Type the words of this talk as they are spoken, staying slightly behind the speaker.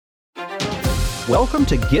Welcome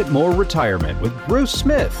to Get More Retirement with Bruce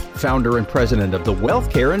Smith, founder and president of the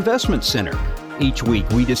WealthCare Investment Center. Each week,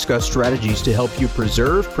 we discuss strategies to help you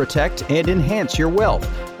preserve, protect, and enhance your wealth,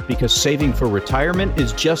 because saving for retirement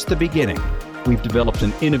is just the beginning. We've developed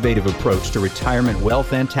an innovative approach to retirement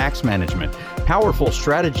wealth and tax management, powerful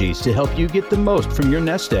strategies to help you get the most from your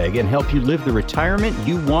nest egg and help you live the retirement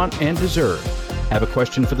you want and deserve. Have a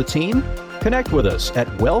question for the team? Connect with us at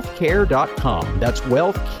wealthcare.com. That's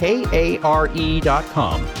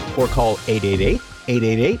wealthkare.com, or call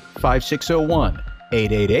 888-888-5601.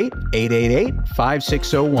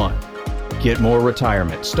 888-888-5601. Get More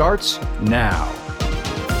Retirement starts now.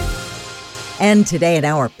 And today an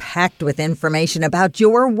hour packed with information about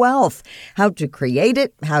your wealth, how to create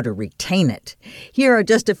it, how to retain it. Here are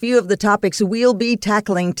just a few of the topics we'll be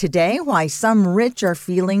tackling today: why some rich are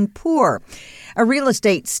feeling poor, a real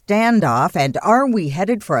estate standoff, and are we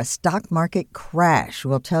headed for a stock market crash?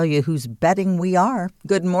 We'll tell you whose betting we are.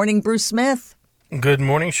 Good morning, Bruce Smith. Good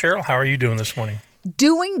morning, Cheryl. How are you doing this morning?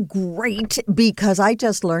 Doing great, because I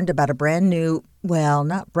just learned about a brand new, well,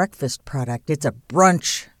 not breakfast product. It's a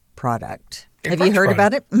brunch product. Have you heard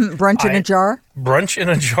about it? Brunch in a jar? Brunch in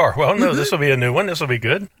a jar. Well, no, this will be a new one. This will be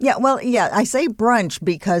good. Yeah, I say brunch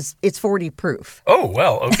because it's 40 proof. Oh,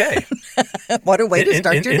 well, okay. What a way to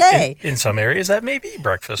start your day. In some areas, that may be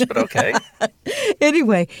breakfast, but okay.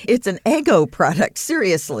 Anyway, it's an Eggo product,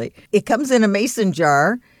 seriously. It comes in a mason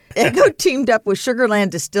jar. Eggo teamed up with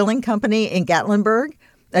Sugarland Distilling Company in Gatlinburg,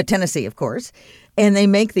 Tennessee, of course. And they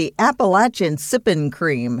make the Appalachian Sippin'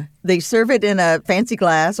 Cream. They serve it in a fancy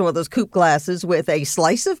glass, or those coupe glasses, with a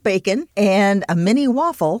slice of bacon and a mini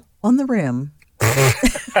waffle on the rim.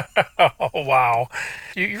 Oh, wow.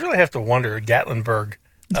 You really have to wonder at Gatlinburg,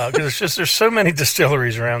 because there's so many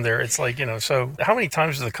distilleries around there. It's like, so how many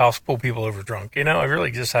times do the cops pull people over drunk? I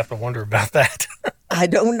really just have to wonder about that. I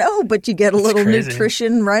don't know, but you get a little crazy.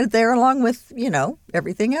 Nutrition right there along with,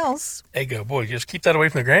 everything else. Eggo, boy, just keep that away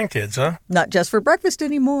from the grandkids, huh? Not just for breakfast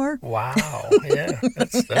anymore. Wow, yeah,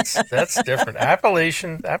 that's different.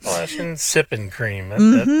 Appalachian Sippin' Cream.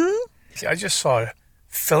 I just saw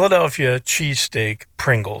Philadelphia cheesesteak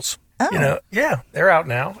Pringles. Oh. They're out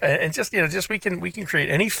now, and just we can create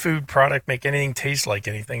any food product, make anything taste like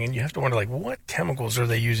anything, and you have to wonder, like, what chemicals are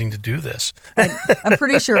they using to do this? I'm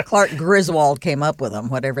pretty sure Clark Griswold came up with them,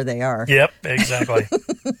 whatever they are. Yep, exactly.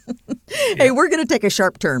 Hey, we're going to take a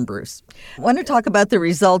sharp turn, Bruce. I want to talk about the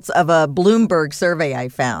results of a Bloomberg survey I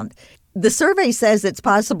found. The survey says it's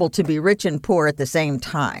possible to be rich and poor at the same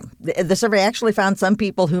time. The survey actually found some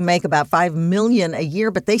people who make about $5 million a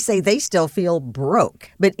year, but they say they still feel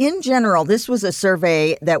broke. But in general, this was a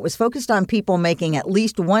survey that was focused on people making at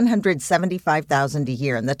least $175,000 a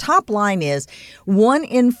year. And the top line is 1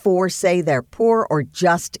 in 4 say they're poor or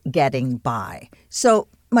just getting by. So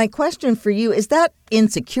my question for you, is that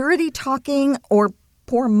insecurity talking or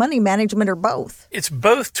poor money management, or both? It's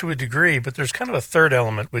both to a degree, but there's kind of a third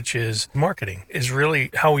element, which is marketing, is really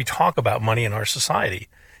how we talk about money in our society.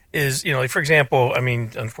 Is, like, for example,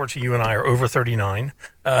 unfortunately, you and I are over 39.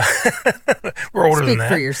 We're older than that.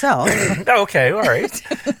 Speak for yourself. Okay, all right.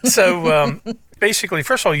 So basically,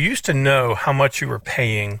 first of all, you used to know how much you were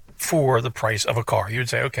paying for the price of a car. You would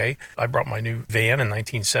say, okay, I brought my new van in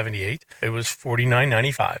 1978. It was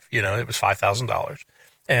 $49.95. It was $5,000.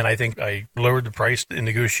 And I think I lowered the price in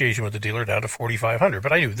negotiation with the dealer down to $4,500.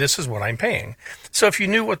 But I knew this is what I'm paying. So if you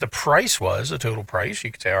knew what the price was, the total price,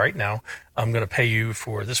 you could say, all right, now I'm going to pay you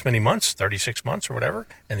for this many months, 36 months or whatever,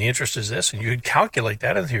 and the interest is this. And you could calculate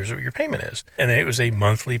that, and here's what your payment is. And it was a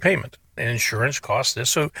monthly payment. And insurance costs this.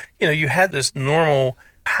 So, you had this normal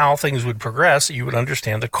how things would progress. You would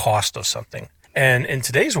understand the cost of something. And in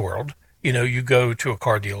today's world, you go to a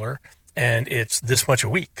car dealer, and it's this much a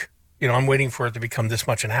week. I'm waiting for it to become this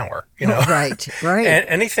much an hour, Right. And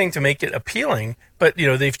anything to make it appealing. But,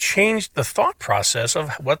 they've changed the thought process of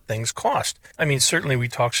what things cost. Certainly we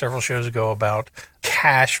talked several shows ago about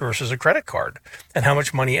cash versus a credit card and how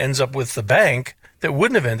much money ends up with the bank that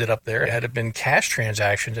wouldn't have ended up there had it been cash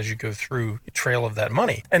transactions as you go through the trail of that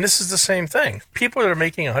money. And this is the same thing. People that are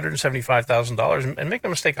making $175,000, and make no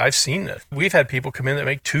mistake, I've seen this. We've had people come in that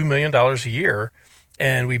make $2 million a year.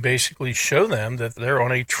 And we basically show them that they're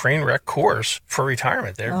on a train wreck course for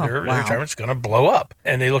retirement. Their retirement's going to blow up.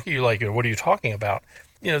 And they look at you like, what are you talking about?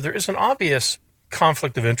 There is an obvious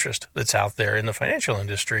conflict of interest that's out there in the financial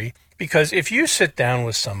industry, because if you sit down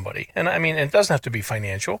with somebody, and it doesn't have to be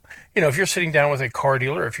financial, if you're sitting down with a car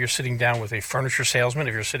dealer, if you're sitting down with a furniture salesman,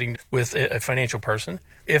 if you're sitting with a financial person,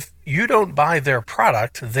 if you don't buy their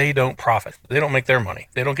product, they don't profit. They don't make their money.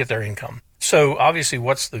 They don't get their income. So obviously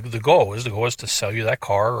what's the goal is? The goal is to sell you that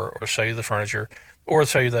car or sell you the furniture or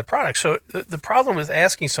sell you that product. So the problem with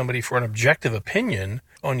asking somebody for an objective opinion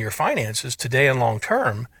on your finances today and long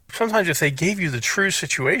term, sometimes if they gave you the true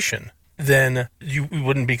situation, then you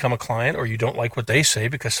wouldn't become a client, or you don't like what they say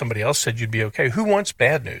because somebody else said you'd be okay. Who wants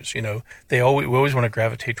bad news? We always want to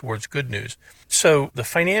gravitate towards good news. So the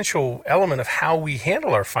financial element of how we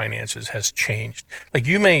handle our finances has changed. Like,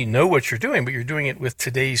 you may know what you're doing, but you're doing it with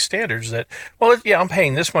today's standards that, well, yeah, I'm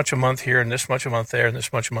paying this much a month here and this much a month there and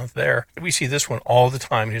this much a month there. We see this one all the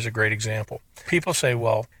time. Here's a great example. People say,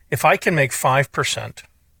 well, if I can make 5%,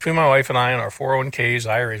 between my wife and I and our 401ks,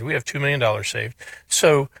 IRAs, we have $2 million saved.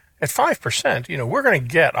 So at 5%, we're going to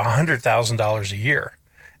get $100,000 a year.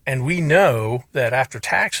 And we know that after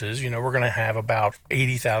taxes, we're going to have about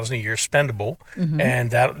 $80,000 a year spendable,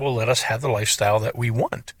 and that will let us have the lifestyle that we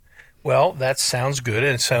want. Well, that sounds good,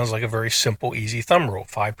 and it sounds like a very simple, easy thumb rule.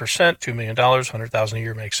 5%, $2 million, $100,000 a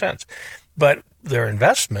year makes sense. But their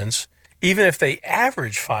investments, even if they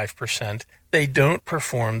average 5%, they don't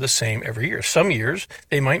perform the same every year. Some years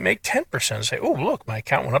they might make 10% and say, oh, look, my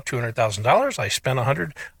account went up $200,000. I spent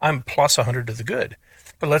 100. I'm plus 100 to the good.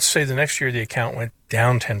 But let's say the next year the account went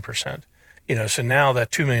down 10%. So now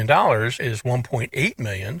that $2 million is $1.8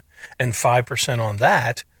 million, and 5% on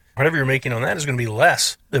that, whatever you're making on that is going to be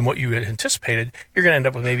less than what you had anticipated. You're going to end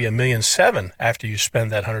up with maybe $1.7 million after you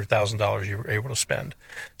spend that $100,000 you were able to spend.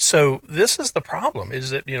 So this is the problem,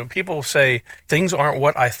 is that, people say things aren't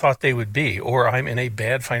what I thought they would be, or I'm in a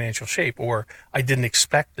bad financial shape, or I didn't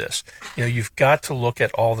expect this. You've got to look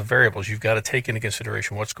at all the variables. You've got to take into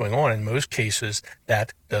consideration what's going on. In most cases,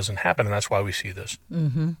 that doesn't happen, and that's why we see this.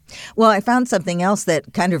 Mm-hmm. Well, I found something else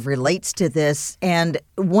that kind of relates to this, and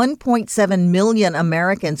 1.7 million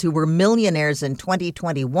Americans who were millionaires in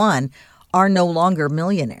 2021 are no longer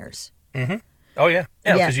millionaires. Mm-hmm. Oh, yeah.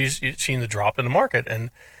 Yeah, because you've seen the drop in the market, and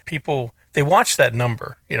people, they watch that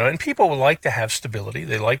number, and people would like to have stability.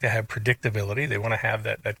 They like to have predictability. They want to have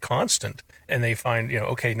that constant, and they find,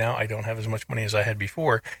 okay, now I don't have as much money as I had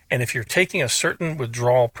before. And if you're taking a certain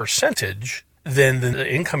withdrawal percentage, then the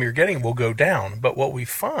income you're getting will go down. But what we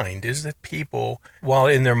find is that people, while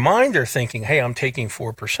in their mind they're thinking, hey, I'm taking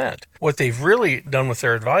 4%, what they've really done with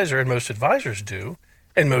their advisor, and most advisors do,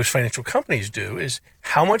 and most financial companies do, is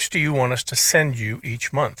how much do you want us to send you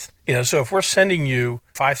each month? So if we're sending you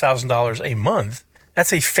 $5,000 a month,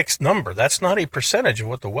 that's a fixed number. That's not a percentage of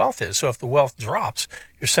what the wealth is. So if the wealth drops,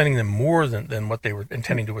 you're sending them more than what they were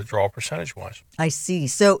intending to withdraw percentage-wise. I see.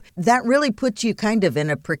 So that really puts you kind of in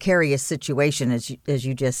a precarious situation, as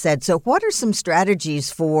you just said. So what are some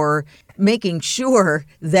strategies for making sure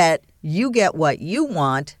that you get what you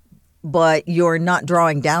want, but you're not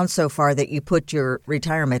drawing down so far that you put your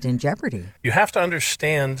retirement in jeopardy? You have to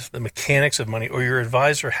understand the mechanics of money, or your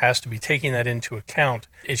advisor has to be taking that into account.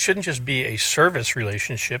 It shouldn't just be a service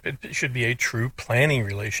relationship. It should be a true planning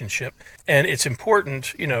relationship. And it's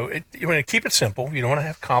important, you want to keep it simple. You don't want to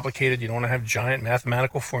have complicated. You don't want to have giant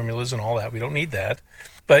mathematical formulas and all that. We don't need that.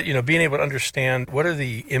 But, being able to understand what are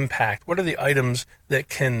the impact, what are the items that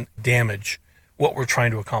can damage what we're trying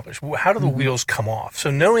to accomplish. How do the wheels come off? So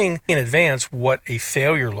knowing in advance what a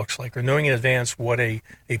failure looks like, or knowing in advance what a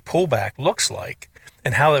pullback looks like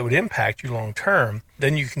and how that would impact you long term,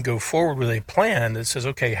 then you can go forward with a plan that says,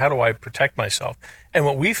 okay, how do I protect myself? And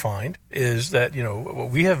what we find is that, what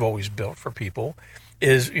we have always built for people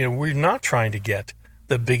is, we're not trying to get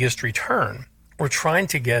the biggest return. We're trying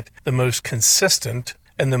to get the most consistent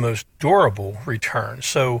and the most durable return.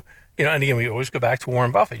 So, and again, we always go back to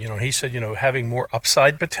Warren Buffett. He said, having more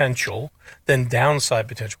upside potential than downside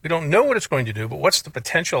potential. We don't know what it's going to do, but what's the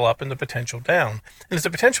potential up and the potential down? And if the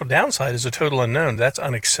potential downside is a total unknown, that's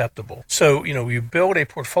unacceptable. So, we build a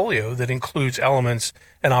portfolio that includes elements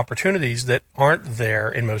and opportunities that aren't there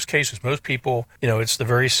in most cases. Most people, it's the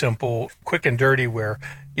very simple, quick and dirty where,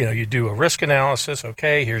 you do a risk analysis.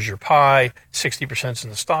 Okay, here's your pie. 60% in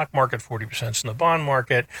the stock market, 40% in the bond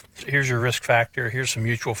market. Here's your risk factor. Here's some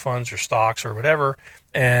mutual funds or stocks or whatever,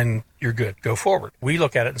 and you're good. Go forward. We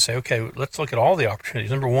look at it and say, okay, let's look at all the opportunities.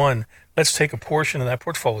 Number one, let's take a portion of that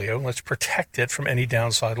portfolio. Let's protect it from any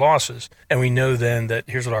downside losses. And we know then that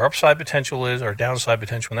here's what our upside potential is. Our downside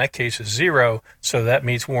potential in that case is 0. So that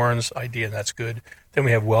meets Warren's idea, and that's good. Then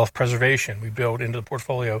we have wealth preservation. We build into the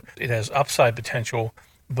portfolio. It has upside potential,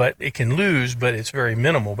 but it can lose, but it's very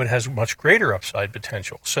minimal, but it has much greater upside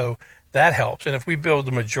potential. So that helps. And if we build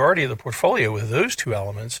the majority of the portfolio with those two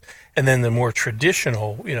elements, and then the more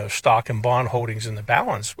traditional, stock and bond holdings in the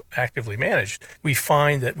balance actively managed, we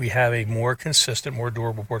find that we have a more consistent, more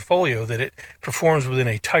durable portfolio, that it performs within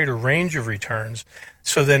a tighter range of returns.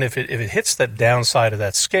 So then if it hits that downside of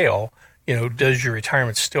that scale, does your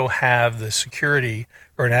retirement still have the security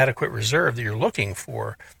or an adequate reserve that you're looking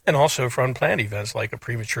for, and also for unplanned events like a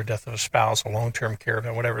premature death of a spouse, a long-term care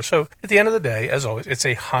event, whatever. So at the end of the day, as always, it's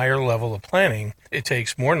a higher level of planning. It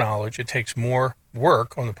takes more knowledge. It takes more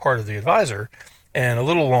work on the part of the advisor and a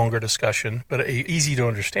little longer discussion, but an easy to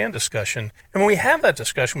understand discussion. And when we have that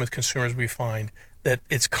discussion with consumers, we find that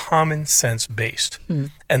it's common sense based.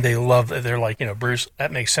 And they love that. They're like, Bruce,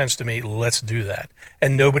 that makes sense to me. Let's do that.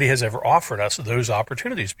 And nobody has ever offered us those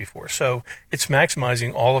opportunities before. So it's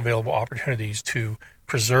maximizing all available opportunities to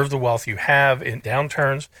preserve the wealth you have in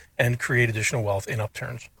downturns and create additional wealth in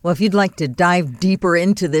upturns. Well, if you'd like to dive deeper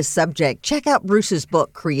into this subject, check out Bruce's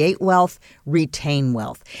book, Create Wealth, Retain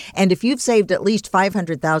Wealth. And if you've saved at least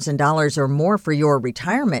 $500,000 or more for your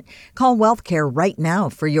retirement, call WealthCare right now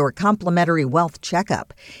for your complimentary wealth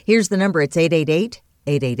checkup. Here's the number. It's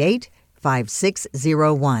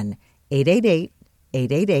 888-888-5601.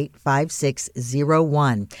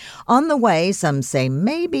 888-5601. On the way, some say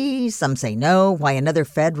maybe, some say no. Why another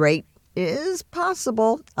Fed rate is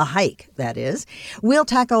possible, a hike, that is. We'll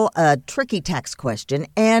tackle a tricky tax question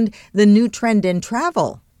and the new trend in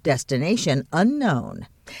travel, destination unknown.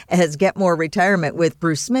 As Get More Retirement with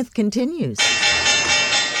Bruce Smith continues.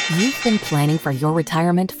 You've been planning for your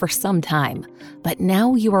retirement for some time, but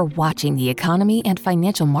now you are watching the economy and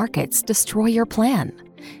financial markets destroy your plan.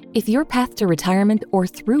 If your path to retirement or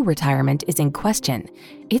through retirement is in question,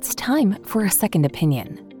 it's time for a second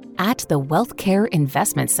opinion. At the WealthCare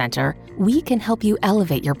Investment Center, we can help you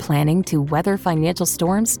elevate your planning to weather financial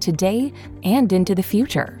storms today and into the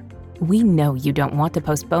future. We know you don't want to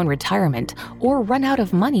postpone retirement or run out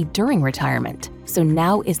of money during retirement, so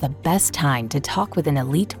now is the best time to talk with an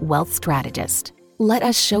elite wealth strategist. Let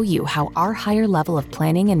us show you how our higher level of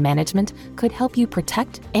planning and management could help you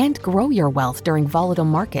protect and grow your wealth during volatile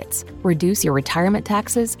markets, reduce your retirement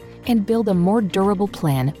taxes, and build a more durable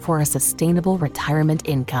plan for a sustainable retirement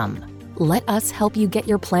income. Let us help you get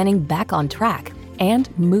your planning back on track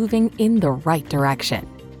and moving in the right direction.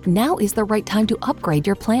 Now is the right time to upgrade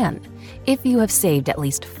your plan. If you have saved at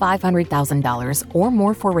least $500,000 or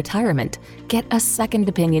more for retirement, get a second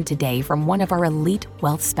opinion today from one of our elite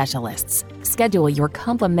wealth specialists. Schedule your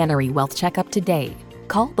complimentary wealth checkup today.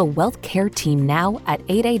 Call the WealthCare team now at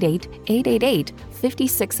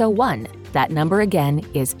 888-888-5601. That number again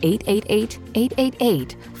is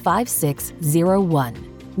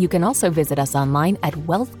 888-888-5601. You can also visit us online at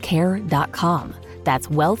wealthcare.com. That's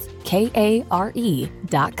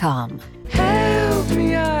wealthkare.com. Help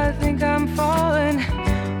me, I think I'm falling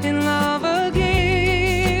in love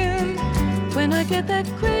again. When I get that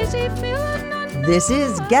crazy feeling. This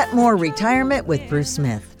is Get More Retirement with Bruce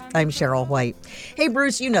Smith. I'm Cheryl White. Hey,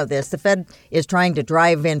 Bruce, you know this. The Fed is trying to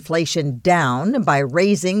drive inflation down by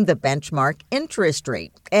raising the benchmark interest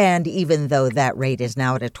rate. And even though that rate is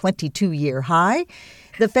now at a 22-year high,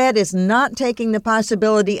 the Fed is not taking the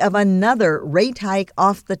possibility of another rate hike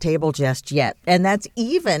off the table just yet. And that's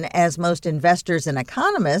even as most investors and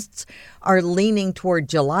economists are leaning toward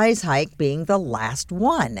July's hike being the last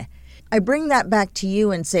one. I bring that back to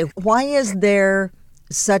you and say, why is there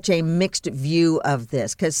such a mixed view of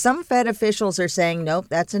this? Because some Fed officials are saying, nope,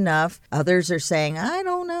 that's enough. Others are saying, I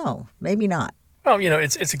don't know, maybe not. Well,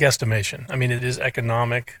 it's a guesstimation. I mean, it is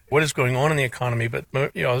economic, what is going on in the economy, but,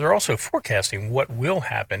 they're also forecasting what will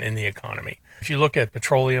happen in the economy. If you look at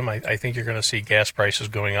petroleum, I think you're going to see gas prices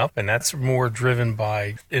going up, and that's more driven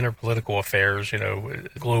by interpolitical affairs,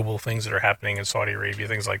 global things that are happening in Saudi Arabia,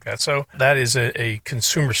 things like that. So that is a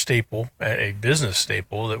consumer staple, a business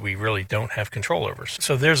staple that we really don't have control over.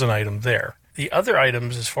 So there's an item there. The other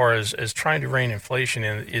items, as far as trying to rein inflation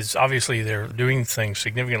in, is obviously they're doing things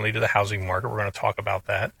significantly to the housing market. We're going to talk about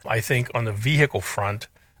that. I think on the vehicle front,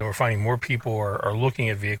 we're finding more people are looking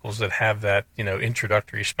at vehicles that have that,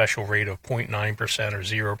 introductory special rate of 0.9% or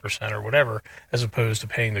 0% or whatever, as opposed to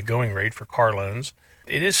paying the going rate for car loans.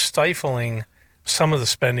 It is stifling some of the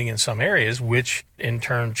spending in some areas, which in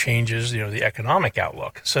turn changes, the economic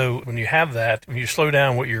outlook. So when you have that, when you slow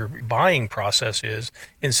down what your buying process is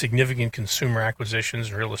in significant consumer acquisitions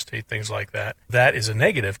and real estate, things like that, that is a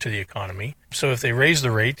negative to the economy. So if they raise the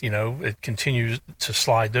rate, it continues to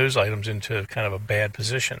slide those items into kind of a bad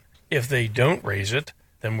position. If they don't raise it,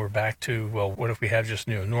 then we're back to, well, what if we have just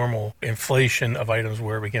normal inflation of items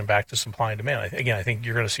where we get back to supply and demand? Again, I think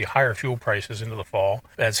you're going to see higher fuel prices into the fall.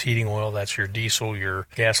 That's heating oil, that's your diesel, your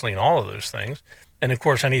gasoline, all of those things. And of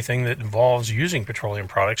course, anything that involves using petroleum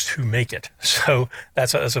products to make it. So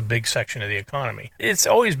that's a big section of the economy. It's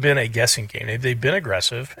always been a guessing game. They've been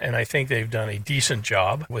aggressive, and I think they've done a decent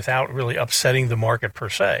job without really upsetting the market per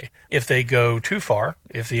se. If they go too far,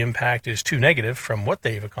 if the impact is too negative from what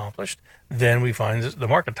they've accomplished, then we find the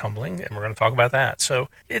market tumbling, and we're going to talk about that. So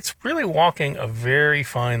it's really walking a very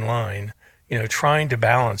fine line, trying to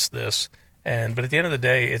balance this. But at the end of the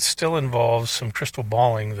day, it still involves some crystal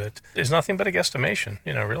balling that is nothing but a guesstimation,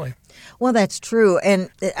 really. Well, that's true. And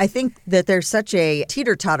I think that there's such a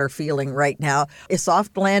teeter-totter feeling right now, a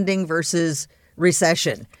soft landing versus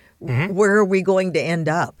recession. Mm-hmm. Where are we going to end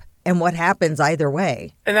up? And what happens either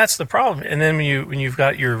way? And that's the problem. And then when you've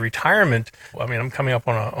got your retirement, I'm coming up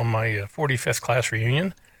on my 45th class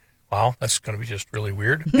reunion. Wow, that's going to be just really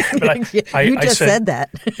weird. But I said that.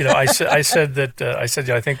 I said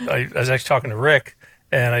I think I was actually talking to Rick,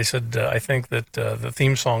 and I said I think that the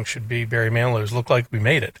theme song should be Barry Manilow's "Look Like We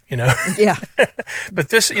Made It." Yeah. But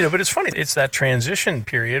but it's funny. It's that transition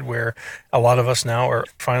period where a lot of us now are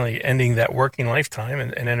finally ending that working lifetime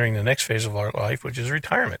and entering the next phase of our life, which is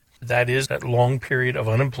retirement. That is that long period of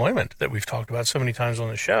unemployment that we've talked about so many times on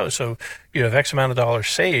the show. So you have X amount of dollars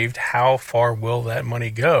saved. How far will that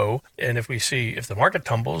money go? And if the market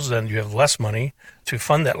tumbles, then you have less money to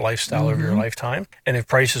fund that lifestyle over your lifetime. And if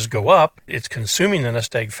prices go up, it's consuming the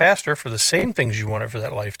nest egg faster for the same things you wanted for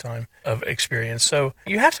that lifetime of experience. So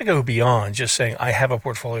you have to go beyond just saying, I have a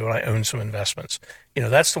portfolio and I own some investments.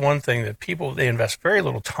 That's the one thing that people, they invest very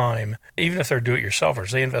little time, even if they're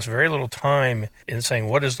do-it-yourselfers, they invest very little time in saying,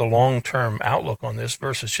 what is the long-term outlook on this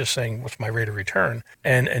versus just saying, what's my rate of return?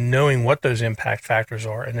 And knowing what those impact factors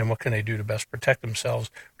are, and then what can they do to best protect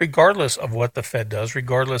themselves, regardless of what the Fed does,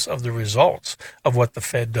 regardless of the results of what the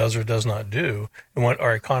Fed does or does not do, and what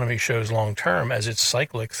our economy shows long-term as it's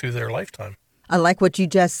cyclic through their lifetime. I like what you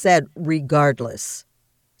just said, regardless.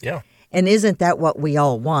 Yeah. And isn't that what we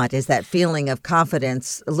all want, is that feeling of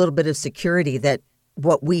confidence, a little bit of security that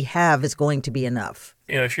what we have is going to be enough?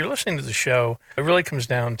 If you're listening to the show, it really comes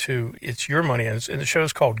down to it's your money, and the show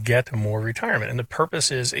is called Get More Retirement, and the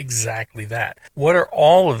purpose is exactly that. What are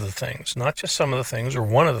all of the things, not just some of the things or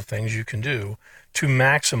one of the things you can do to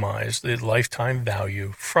maximize the lifetime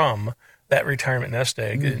value from that retirement nest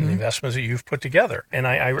egg and the investments that you've put together? And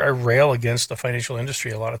I rail against the financial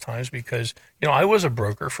industry a lot of times because, I was a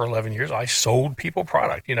broker for 11 years. I sold people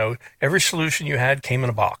product. Every solution you had came in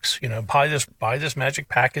a box. Buy this magic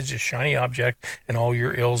package, this shiny object, and all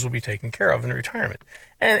your ills will be taken care of in retirement.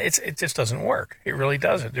 And it just doesn't work. It really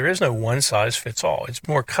doesn't. There is no one size fits all. It's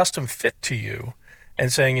more custom fit to you.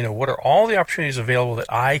 And saying, what are all the opportunities available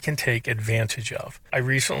that I can take advantage of? I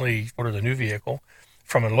recently ordered a new vehicle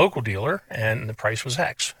from a local dealer, and the price was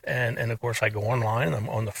X. And of course, I go online. I'm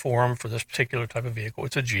on the forum for this particular type of vehicle.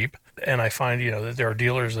 It's a Jeep. And I find, that there are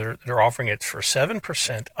dealers that are offering it for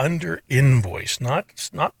 7% under invoice, not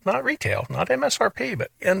retail, not MSRP, but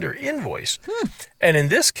under invoice. And in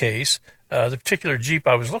this case, the particular Jeep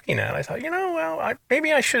I was looking at, I thought,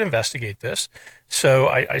 maybe I should investigate this. So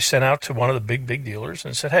I sent out to one of the big dealers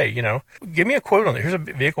and said, hey, give me a quote on it. Here's a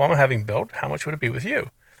vehicle I'm having built. How much would it be with you?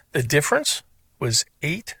 The difference was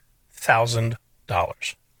 $8,000.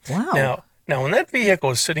 Wow. Now, when that vehicle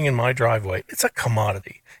is sitting in my driveway, it's a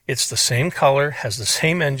commodity. It's the same color, has the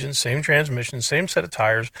same engine, same transmission, same set of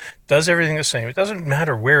tires, does everything the same. It doesn't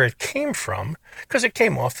matter where it came from because it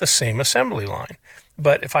came off the same assembly line.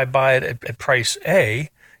 But if I buy it at price A,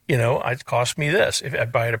 it costs me this. If I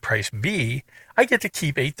buy it at price B, I get to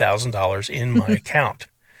keep $8,000 in my account.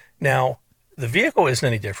 Now, the vehicle isn't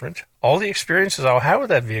any different. All the experiences I'll have with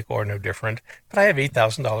that vehicle are no different, but I have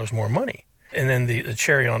 $8,000 more money. And then the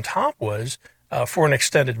cherry on top was for an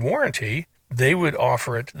extended warranty, they would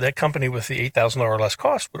offer it, that company with the $8,000 less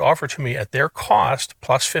cost would offer to me at their cost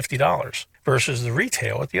plus $50 versus the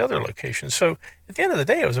retail at the other location. So at the end of the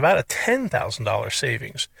day, it was about a $10,000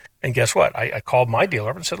 savings. And guess what? I called my dealer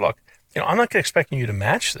up and said, look, I'm not expecting you to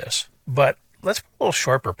match this, but let's put a little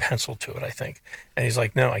sharper pencil to it, I think. And he's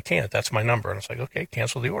like, no, I can't. That's my number. And I was like, okay,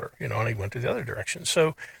 cancel the order. And he went to the other direction.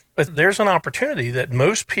 So, but there's an opportunity that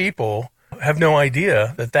most people have no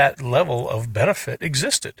idea that level of benefit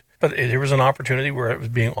existed. But there was an opportunity where it was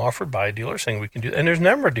being offered by a dealer saying we can do, and there's a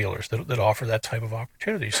number of dealers that offer that type of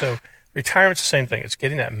opportunity. So retirement's the same thing. It's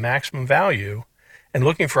getting that maximum value and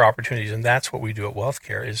looking for opportunities. And that's what we do at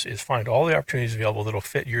WealthCare is find all the opportunities available that'll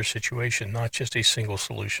fit your situation, not just a single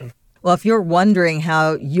solution. Well, if you're wondering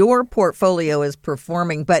how your portfolio is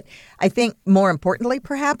performing, but I think more importantly,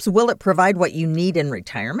 perhaps, will it provide what you need in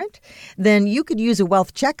retirement? Then you could use a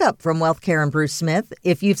wealth checkup from WealthCare and Bruce Smith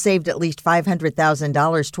if you've saved at least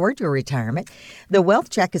 $500,000 toward your retirement. The wealth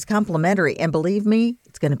check is complimentary, and believe me,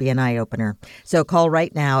 it's going to be an eye-opener. So call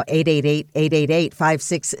right now,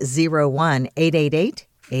 888-888-5601,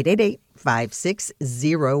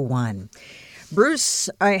 888-888-5601. Bruce,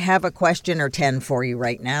 I have a question or 10 for you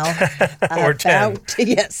right now. Or 10.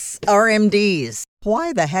 Yes, RMDs.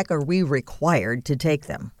 Why the heck are we required to take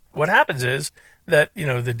them? What happens is that,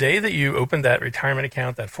 the day that you opened that retirement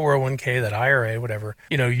account, that 401k, that IRA, whatever,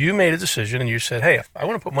 you made a decision and you said, hey, I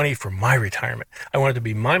want to put money for my retirement. I want it to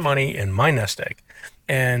be my money in my nest egg.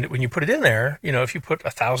 And when you put it in there, if you put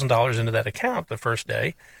 $1,000 into that account the first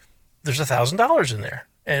day, there's $1,000 in there.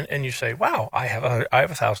 And you say, wow, I have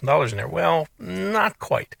 $1,000 in there. Well, not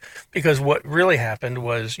quite. Because what really happened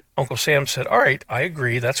was Uncle Sam said, all right, I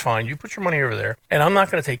agree. That's fine. You put your money over there. And I'm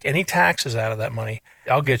not going to take any taxes out of that money.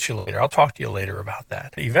 I'll get you later. I'll talk to you later about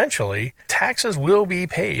that. Eventually, taxes will be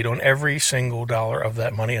paid on every single dollar of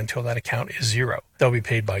that money until that account is zero. They'll be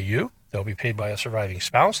paid by you. They'll be paid by a surviving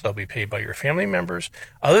spouse. They'll be paid by your family members.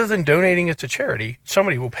 Other than donating it to charity,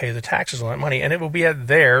 somebody will pay the taxes on that money, and it will be at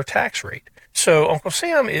their tax rate. So Uncle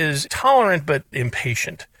Sam is tolerant but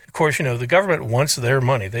impatient. Of course, the government wants their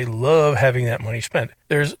money. They love having that money spent.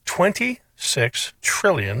 There's $26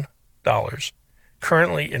 trillion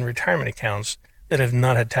currently in retirement accounts that have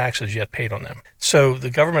not had taxes yet paid on them. So the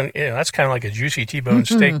government, that's kind of like a juicy T-bone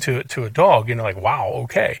steak to a dog, like, wow,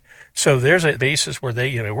 okay. So there's a basis where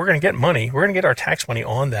they, we're going to get money. We're going to get our tax money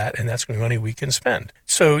on that, and that's going to be money we can spend.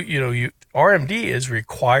 So, RMD is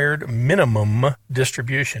required minimum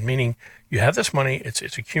distribution, meaning you have this money, it's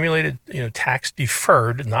accumulated, tax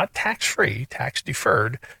deferred, not tax free, tax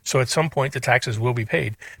deferred. So at some point the taxes will be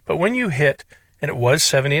paid. But when you hit, and it was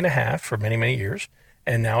 70.5 for many, many years,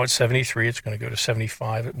 and now it's 73, it's going to go to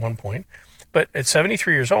 75 at one point. But at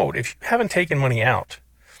 73 years old, if you haven't taken money out,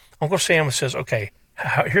 Uncle Sam says, okay,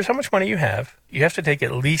 here's how much money you have. You have to take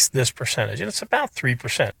at least this percentage, and it's about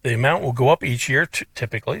 3%. The amount will go up each year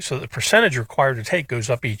typically, so the percentage required to take goes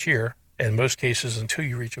up each year. In most cases, until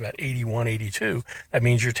you reach about 81, 82, that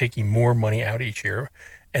means you're taking more money out each year,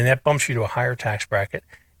 and that bumps you to a higher tax bracket.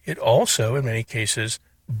 It also, in many cases,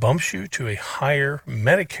 bumps you to a higher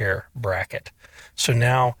Medicare bracket. So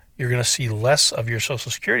now you're going to see less of your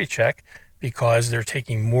Social Security check because they're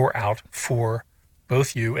taking more out for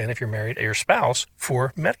both you and, if you're married, your spouse,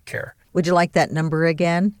 for Medicare. Would you like that number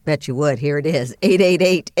again? Bet you would. Here it is,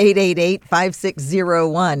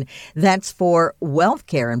 888-888-5601. That's for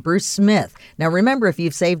WealthCare and Bruce Smith. Now, remember, if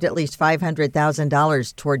you've saved at least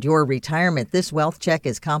 $500,000 toward your retirement, this wealth check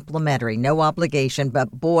is complimentary, no obligation,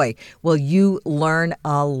 but boy, will you learn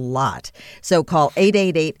a lot. So call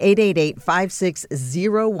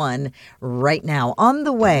 888-888-5601 right now. On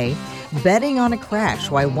the way, betting on a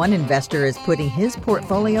crash, why one investor is putting his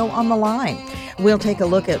portfolio on the line. We'll take a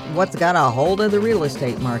look at what's got a hold of the real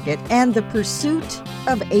estate market and the pursuit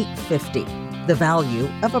of 850, the value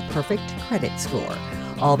of a perfect credit score.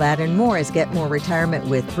 All that and more as Get More Retirement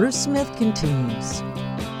with Bruce Smith continues.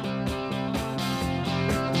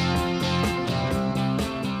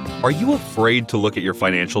 Are you afraid to look at your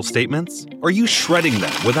financial statements? Are you shredding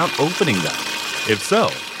them without opening them? If so,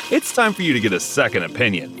 it's time for you to get a second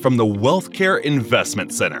opinion from the WealthCare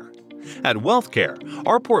Investment Center. At WealthCare,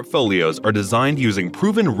 our portfolios are designed using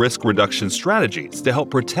proven risk reduction strategies to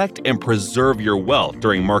help protect and preserve your wealth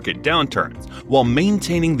during market downturns while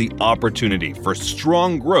maintaining the opportunity for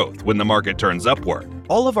strong growth when the market turns upward.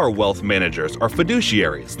 All of our wealth managers are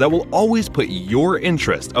fiduciaries that will always put your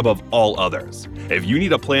interest above all others. If you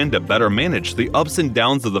need a plan to better manage the ups and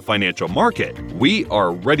downs of the financial market, we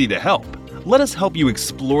are ready to help. Let us help you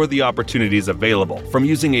explore the opportunities available from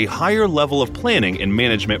using a higher level of planning and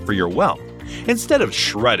management for your wealth. Instead of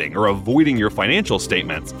shredding or avoiding your financial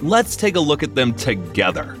statements, let's take a look at them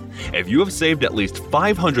together. If you have saved at least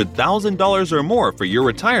 $500,000 or more for your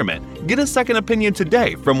retirement, get a second opinion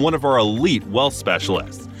today from one of our elite wealth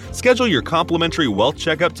specialists. Schedule your complimentary wealth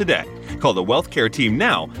checkup today. Call the WealthCare team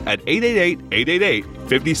now at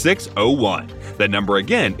 888-888-5601. That number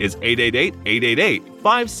again is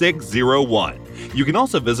 888-888-5601. You can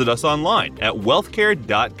also visit us online at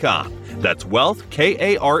wealthcare.com. That's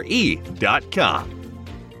wealthkare.com.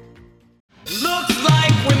 Looks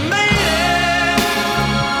like we made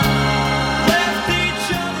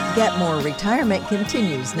it. Get More Retirement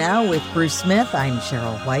continues now with Bruce Smith. I'm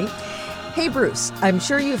Cheryl White. Hey, Bruce, I'm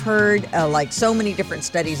sure you've heard like so many different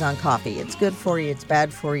studies on coffee. It's good for you. It's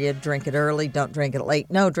bad for you. Drink it early. Don't drink it late.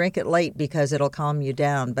 No, drink it late because it'll calm you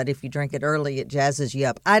down. But if you drink it early, it jazzes you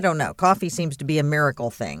up. I don't know. Coffee seems to be a miracle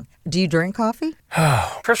thing. Do you drink coffee?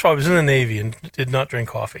 First of all, I was in the Navy and did not drink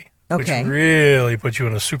coffee, Okay. which really puts you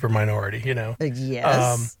in a super minority,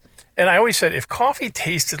 Yes. And I always said, if coffee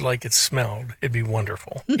tasted like it smelled, it'd be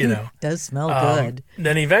wonderful, Does smell good.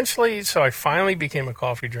 Then eventually, so I finally became a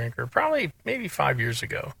coffee drinker, probably maybe 5 years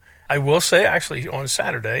ago. I will say, actually, on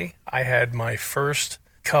Saturday, I had my first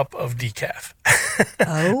cup of decaf.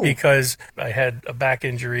 Oh. Because I had a back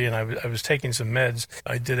injury and I was taking some meds.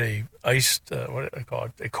 I did a iced, what do I call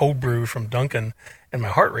it, a cold brew from Dunkin', and my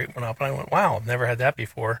heart rate went up. And I went, wow, I've never had that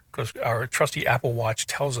before, because our trusty Apple Watch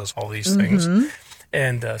tells us all these things.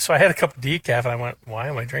 And so I had a cup of decaf, and I went, why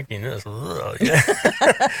am I drinking this?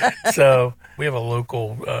 So we have a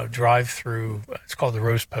local drive-through. It's called the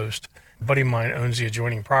Roast Post. A buddy of mine owns the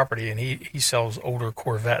adjoining property, and he sells older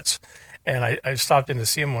Corvettes. And I stopped in to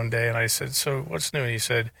see him one day, and I said, so what's new? And he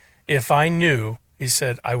said, if I knew, he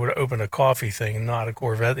said, I would open a coffee thing, not a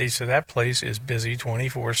Corvette. He said, that place is busy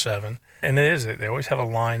 24/7. And it is. They always have a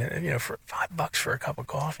line, for $5 for a cup of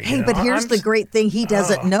coffee. Hey, but here's the great thing he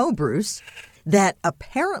doesn't know, Bruce, that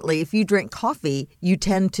apparently if you drink coffee, you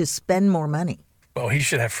tend to spend more money. Well, he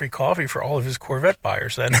should have free coffee for all of his Corvette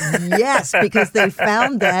buyers then. Yes, because they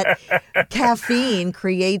found that caffeine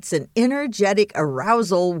creates an energetic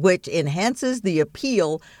arousal which enhances the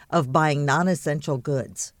appeal of buying non-essential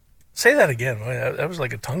goods. Say that again. That was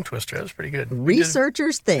like a tongue twister. That was pretty good.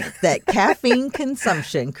 Researchers think that caffeine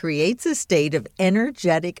consumption creates a state of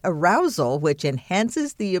energetic arousal which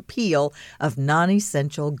enhances the appeal of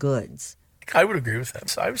non-essential goods. I would agree with that.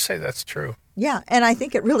 So I would say that's true. Yeah, and I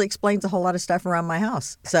think it really explains a whole lot of stuff around my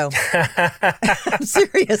house. So I'm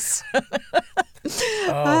serious.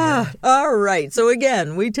 All right. So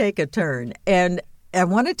again, we take a turn. And I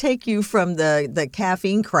want to take you from the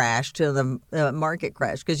caffeine crash to the market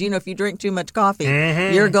crash. Because, if you drink too much coffee,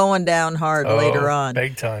 you're going down hard later on.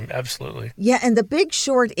 Big time. Absolutely. Yeah, and the Big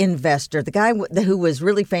Short investor, the guy who was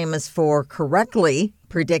really famous for correctly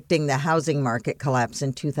predicting the housing market collapse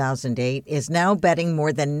in 2008, is now betting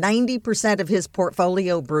more than 90% of his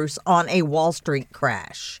portfolio, Bruce, on a Wall Street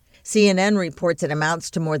crash. CNN reports it amounts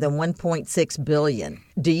to more than $1.6 billion.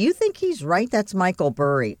 Do you think he's right? That's Michael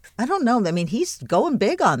Burry. I don't know. I mean, he's going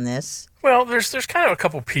big on this. Well, there's kind of a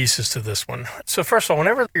couple pieces to this one. So first of all,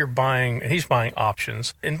 whenever you're buying, and he's buying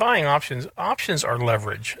options, in buying options are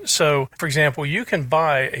leverage. So, for example, you can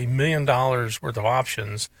buy $1 million worth of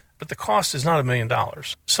options, but the cost is not $1 million.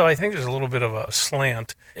 So I think there's a little bit of a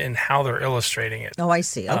slant in how they're illustrating it. Oh, I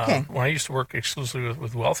see. Okay. When I used to work exclusively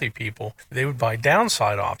with wealthy people, they would buy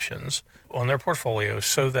downside options on their portfolios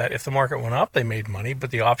so that if the market went up, they made money,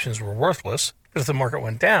 but the options were worthless. But if the market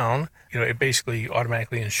went down, it basically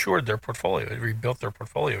automatically insured their portfolio. It rebuilt their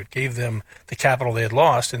portfolio. It gave them the capital they had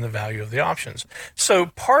lost in the value of the options. So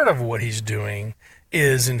part of what he's doing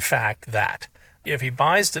is, in fact, that. If he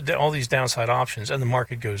buys all these downside options and the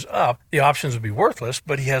market goes up, the options would be worthless,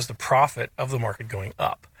 but he has the profit of the market going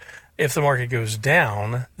up. If the market goes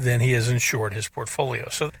down, then he has insured his portfolio.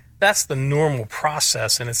 So that's the normal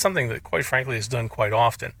process, and it's something that, quite frankly, is done quite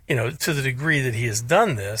often. To the degree that he has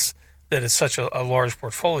done this, that it's such a large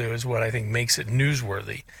portfolio is what I think makes it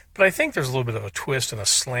newsworthy. But I think there's a little bit of a twist and a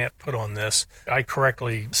slant put on this. I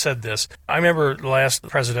correctly said this. I remember the last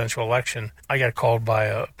presidential election, I got called by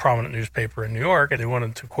a prominent newspaper in New York, and they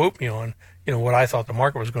wanted to quote me on, what I thought the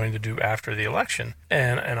market was going to do after the election.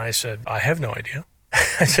 And I said, I have no idea.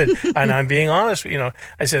 I said, and I'm being honest,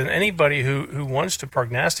 I said, anybody who wants to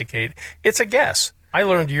prognosticate, it's a guess. I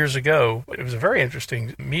learned years ago, it was a very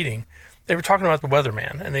interesting meeting. They were talking about the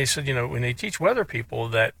weatherman, and they said, when they teach weather people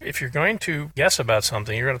that if you're going to guess about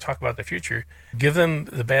something, you're going to talk about the future, give them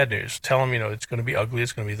the bad news. Tell them, it's going to be ugly,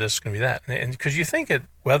 it's going to be this, it's going to be that. And because you think that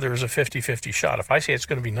weather is a 50-50 shot. If I say it's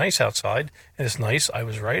going to be nice outside, and it's nice, I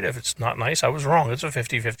was right. If it's not nice, I was wrong. It's a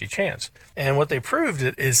 50-50 chance. And what they proved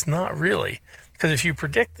is not really. Because if you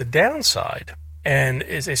predict the downside, and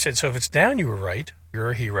as they said, so if it's down, you were right,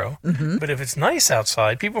 you're a hero. Mm-hmm. But if it's nice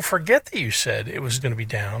outside, people forget that you said it was going to be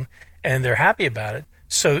down, and they're happy about it,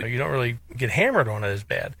 so you don't really get hammered on it as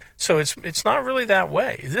bad. So it's not really that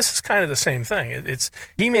way. This is kind of the same thing.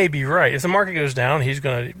 He may be right. If the market goes down, he's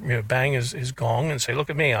going to bang his gong and say, look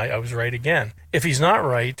at me, I was right again. If he's not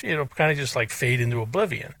right, it'll kind of just like fade into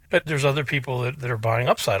oblivion. But there's other people that are buying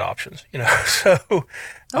upside options, so...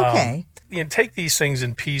 Okay. Take these things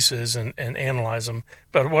in pieces and analyze them.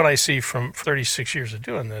 But what I see from 36 years of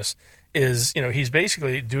doing this is, he's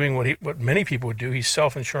basically doing what many people would do. He's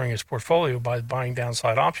self-insuring his portfolio by buying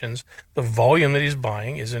downside options. The volume that he's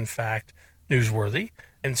buying is in fact newsworthy,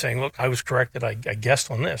 and saying, look, I was correct that I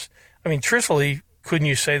guessed on this. I mean, truthfully, couldn't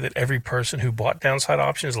you say that every person who bought downside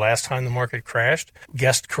options last time the market crashed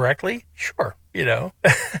guessed correctly? Sure,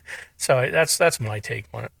 So that's my take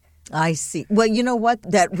on it. I see. Well, you know what?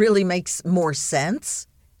 That really makes more sense.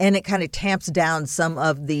 And it kind of tamps down some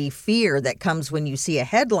of the fear that comes when you see a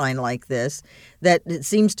headline like this, that it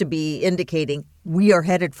seems to be indicating we are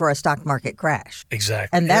headed for a stock market crash.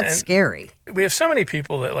 Exactly. And that's scary. We have so many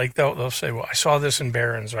people that they'll say, well, I saw this in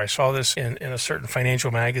Barron's, or I saw this in a certain financial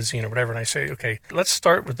magazine or whatever. And I say, okay, let's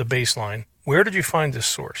start with the baseline. Where did you find this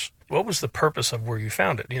source? What was the purpose of where you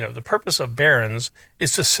found it? The purpose of Barron's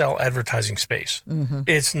is to sell advertising space. Mm-hmm.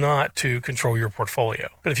 It's not to control your portfolio.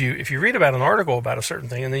 But if you read about an article about a certain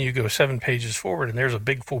thing and then you go 7 pages forward and there's a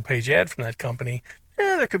big full-page ad from that company,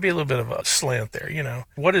 there could be a little bit of a slant there.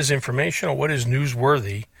 What is informational? What is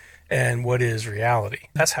newsworthy? And what is reality?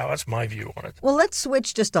 That's my view on it. Well, let's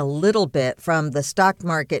switch just a little bit from the stock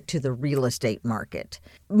market to the real estate market.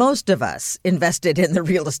 Most of us invested in the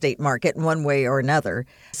real estate market in one way or another.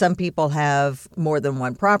 Some people have more than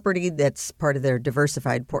one property that's part of their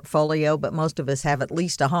diversified portfolio, but most of us have at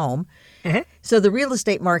least a home. Mm-hmm. So the real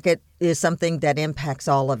estate market is something that impacts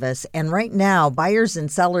all of us. And right now, buyers and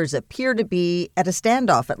sellers appear to be at a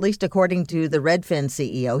standoff, at least according to the Redfin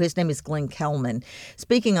CEO. His name is Glenn Kelman.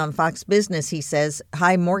 Speaking on Fox Business, he says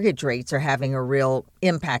high mortgage rates are having a real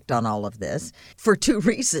impact on all of this for 2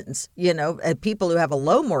 reasons. People who have a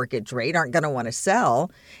low mortgage rate aren't going to want to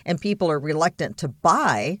sell, and people are reluctant to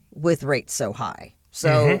buy with rates so high.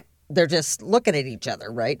 So they're just looking at each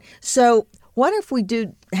other, right? So what if we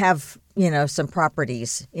do have, some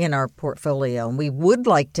properties in our portfolio and we would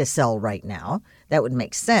like to sell right now? That would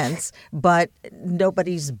make sense, but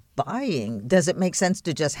nobody's buying. Does it make sense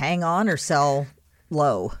to just hang on or sell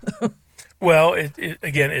low? Well,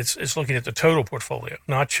 it's looking at the total portfolio,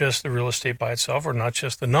 not just the real estate by itself or not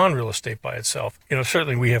just the non-real estate by itself.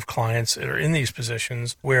 Certainly we have clients that are in these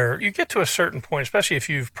positions where you get to a certain point, especially if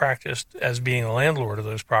you've practiced as being a landlord of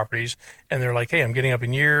those properties, and they're like, hey, I'm getting up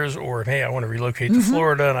in years, or hey, I want to relocate to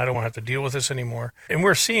Florida and I don't want to have to deal with this anymore. And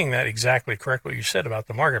we're seeing that exactly correct. What you said about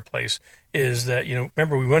the marketplace is that,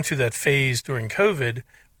 remember we went through that phase during COVID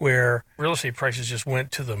where real estate prices just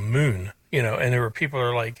went to the moon, and there were people that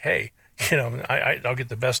are like, hey, I'll get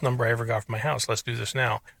the best number I ever got for my house. Let's do this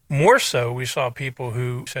now. More so, we saw people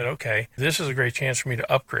who said, okay, this is a great chance for me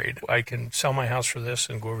to upgrade. I can sell my house for this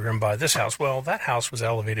and go over here and buy this house. Well, that house was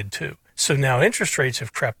elevated too. So now interest rates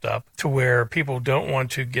have crept up to where people don't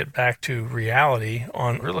want to get back to reality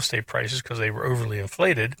on real estate prices because they were overly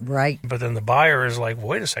inflated. Right. But then the buyer is like, well,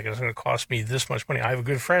 wait a second, it's going to cost me this much money. I have a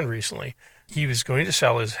good friend recently. He was going to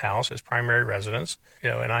sell his house, his primary residence,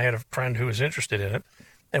 and I had a friend who was interested in it.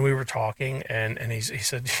 And we were talking, and he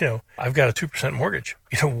said, I've got a 2% mortgage.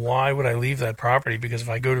 Why would I leave that property? Because if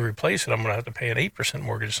I go to replace it, I'm going to have to pay an 8%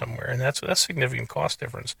 mortgage somewhere. And that's significant cost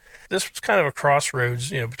difference. This was kind of a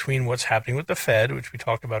crossroads, between what's happening with the Fed, which we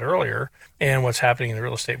talked about earlier, and what's happening in the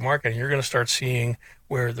real estate market. And you're going to start seeing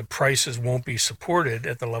where the prices won't be supported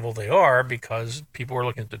at the level they are because people are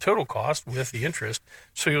looking at the total cost with the interest.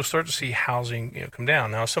 So you'll start to see housing, come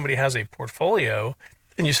down. Now, if somebody has a portfolio,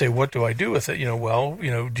 and you say, what do I do with it?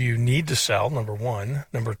 Do you need to sell? Number one.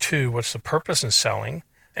 Number two, what's the purpose in selling?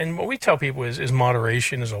 And what we tell people is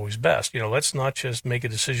moderation is always best. Let's not just make a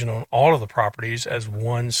decision on all of the properties as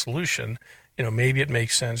one solution. Maybe it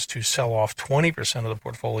makes sense to sell off 20% of the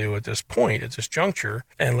portfolio at this point, at this juncture,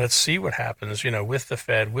 and let's see what happens, with the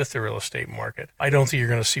Fed, with the real estate market. I don't think you're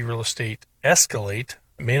going to see real estate escalate.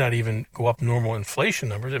 It may not even go up normal inflation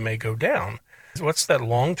numbers. It may go down. What's that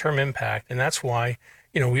long-term impact? And that's why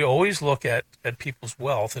we always look at people's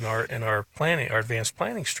wealth in our planning, our advanced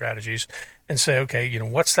planning strategies, and say, okay,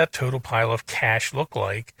 what's that total pile of cash look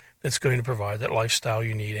like that's going to provide that lifestyle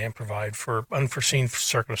you need and provide for unforeseen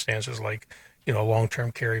circumstances like, a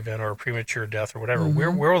long-term care event or a premature death or whatever.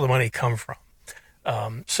 Mm-hmm. Where will the money come from?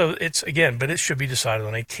 So but it should be decided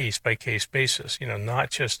on a case-by-case basis.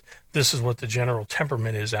 Not just this is what the general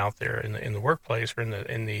temperament is out there in the workplace or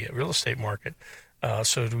in the real estate market.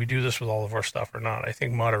 So do we do this with all of our stuff or not? I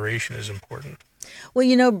think moderation is important.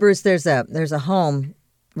 Well, Bruce, there's a home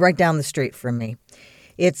right down the street from me.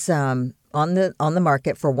 It's on the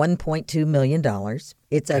market for $1.2 million.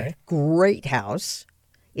 It's a great house.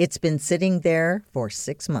 It's been sitting there for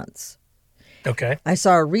 6 months. Okay. I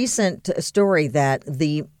saw a recent story that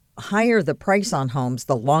the higher the price on homes,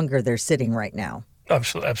 the longer they're sitting right now.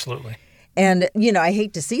 Absolutely. And, I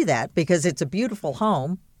hate to see that because it's a beautiful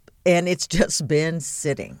home. And it's just been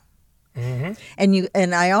sitting.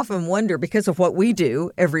 And I often wonder, because of what we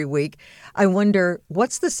do every week, I wonder,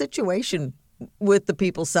 what's the situation with the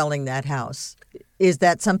people selling that house? Is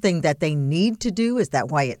that something that they need to do? Is that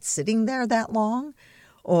why it's sitting there that long?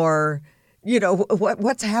 Or,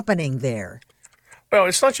 what's happening there? Well,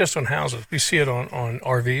 it's not just on houses. We see it on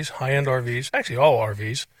RVs, high-end RVs, actually all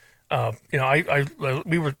RVs.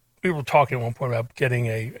 We were talking at one point about getting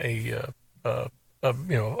a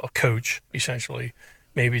coach, essentially,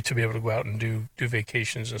 maybe to be able to go out and do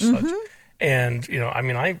vacations and such. And,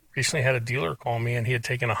 I recently had a dealer call me, and he had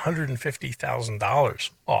taken $150,000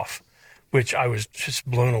 off, which I was just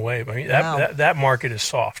blown away. I mean, that market is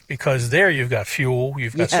soft because there you've got fuel,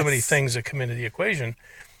 you've got so many things that come into the equation.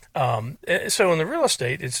 So in the real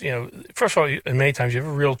estate, it's, first of all, and many times you have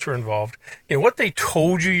a realtor involved. What they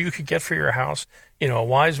told you could get for your house, a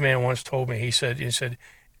wise man once told me, he said,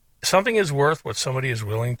 something is worth what somebody is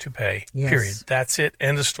willing to pay, period. That's it,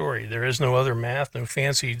 end of story. There is no other math, no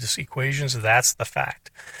fancy equations. That's the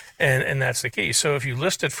fact. And that's the key. So if you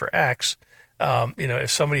list it for X,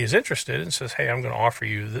 if somebody is interested and says, hey, I'm going to offer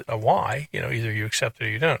you a Y, either you accept it or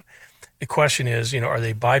you don't. The question is, are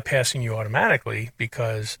they bypassing you automatically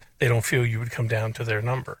because they don't feel you would come down to their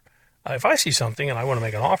number? If I see something and I want to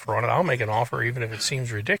make an offer on it, I'll make an offer even if it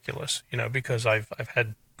seems ridiculous, because I've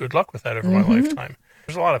had good luck with that over my lifetime.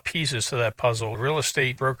 There's a lot of pieces to that puzzle. Real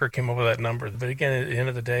estate broker came up with that number. But again, at the end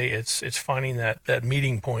of the day, it's finding that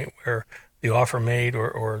meeting point where the offer made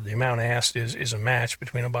or the amount asked is a match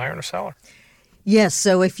between a buyer and a seller. Yes.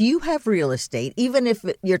 So if you have real estate, even if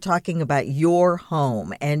you're talking about your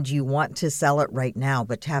home and you want to sell it right now,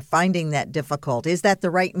 but finding that difficult, is that the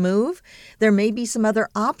right move? There may be some other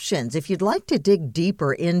options if you'd like to dig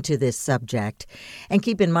deeper into this subject. And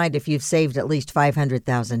keep in mind, if you've saved at least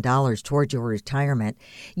 $500,000 toward your retirement,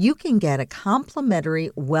 you can get a complimentary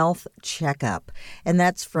wealth checkup. And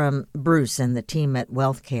that's from Bruce and the team at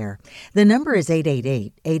WealthCare. The number is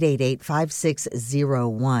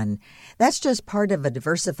 888-888-5601. That's just part of a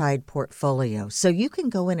diversified portfolio. So you can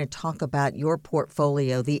go in and talk about your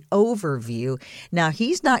portfolio, the overview. Now,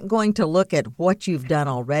 he's not going to look at what you've done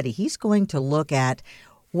already. He's going to look at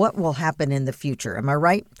what will happen in the future. Am I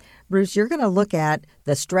right? Bruce, you're going to look at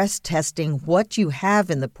the stress testing, what you have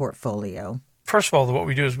in the portfolio. First of all, what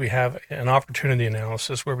we do is we have an opportunity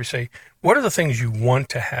analysis where we say, what are the things you want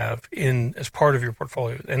to have in as part of your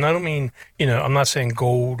portfolio? And I don't mean, I'm not saying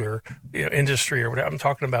gold or industry or whatever. I'm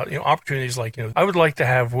talking about, opportunities like, I would like to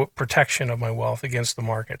have protection of my wealth against the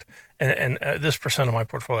market. And this percent of my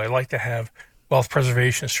portfolio, I'd like to have wealth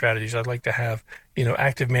preservation strategies. I'd like to have,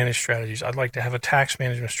 active managed strategies. I'd like to have a tax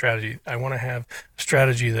management strategy. I want to have a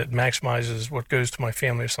strategy that maximizes what goes to my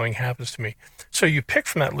family if something happens to me. So you pick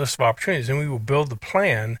from that list of opportunities, and we will build the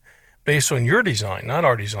plan based on your design, not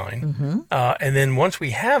our design. And then once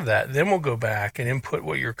we have that, then we'll go back and input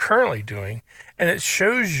what you're currently doing. And it'll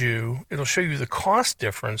show you the cost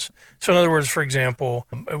difference. So in other words, for example,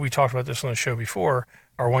 we talked about this on the show before,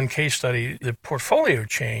 our one case study, the portfolio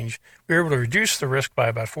change, we were able to reduce the risk by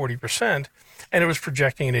about 40%, and it was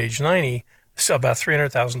projecting at age 90 about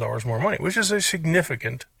 $300,000 more money, which is a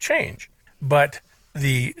significant change. But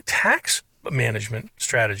the tax management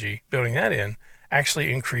strategy, building that in,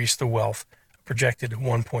 actually increased the wealth projected at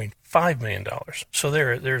 $1.5 million. So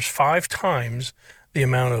there's 5 times the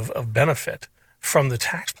amount of benefit from the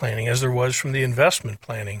tax planning as there was from the investment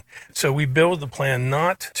planning. So we build the plan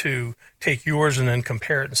not to take yours and then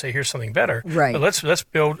compare it and say, here's something better. Right. But let's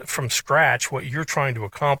build from scratch what you're trying to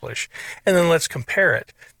accomplish, and then let's compare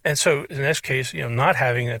it. And so in this case, not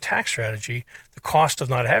having a tax strategy, the cost of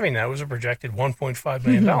not having that was a projected $1.5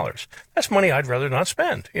 million. That's money I'd rather not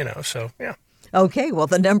spend, so yeah. Okay, well,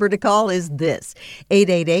 the number to call is this,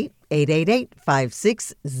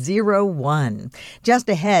 888-888-5601. Just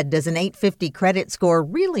ahead, does an 850 credit score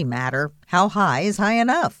really matter? How high is high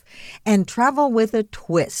enough? And travel with a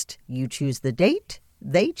twist. You choose the date,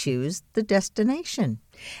 they choose the destination.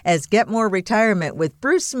 As Get More Retirement with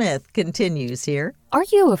Bruce Smith continues here. Are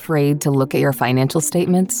you afraid to look at your financial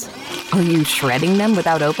statements? Are you shredding them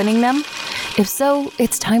without opening them? If so,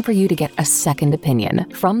 it's time for you to get a second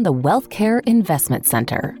opinion from the WealthCare Investment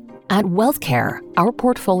Center. At WealthCare, our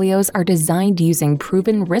portfolios are designed using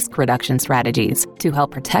proven risk reduction strategies to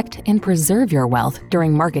help protect and preserve your wealth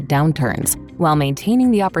during market downturns, while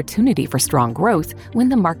maintaining the opportunity for strong growth when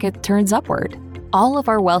the market turns upward. All of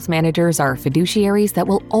our wealth managers are fiduciaries that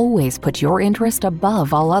will always put your interest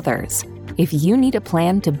above all others. If you need a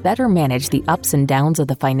plan to better manage the ups and downs of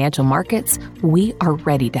the financial markets, we are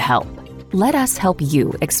ready to help. Let us help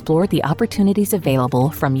you explore the opportunities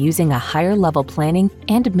available from using a higher level planning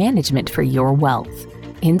and management for your wealth.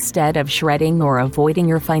 Instead of shredding or avoiding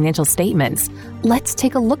your financial statements, let's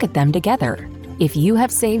take a look at them together. If you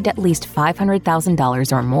have saved at least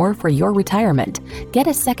 $500,000 or more for your retirement, get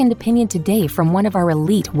a second opinion today from one of our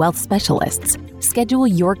elite wealth specialists. Schedule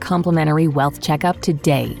your complimentary wealth checkup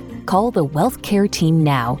today. Call the Wealth Care team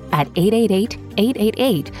now at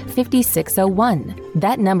 888-888-5601.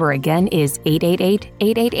 That number again is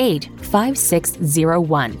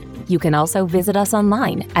 888-888-5601. You can also visit us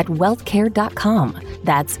online at wealthcare.com.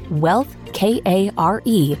 That's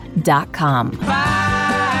wealthkare.com.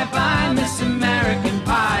 Bye bye, Miss American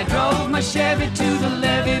Pie. Drove my Chevy to the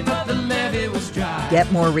levee, but the levee was dry. Get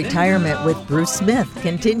More Retirement with Bruce Smith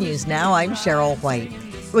continues now. I'm Cheryl White.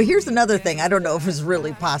 Well, here's another thing. I don't know if it's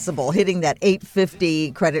really possible, hitting that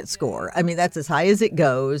 850 credit score. I mean, that's as high as it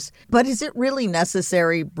goes. But is it really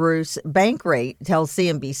necessary, Bruce? Bankrate tells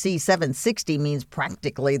CNBC 760 means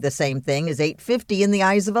practically the same thing as 850 in the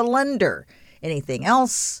eyes of a lender. Anything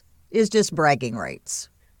else is just bragging rights.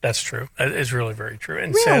 That's true. That is really very true.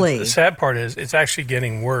 And Really? the sad part is it's actually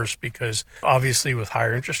getting worse because obviously with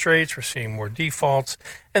higher interest rates, we're seeing more defaults.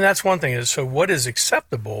 And that's one thing is, so what is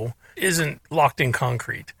acceptable isn't locked in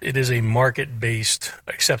concrete. It is a market-based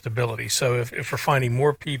acceptability. So if we're finding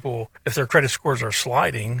more people, if their credit scores are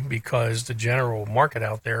sliding because the general market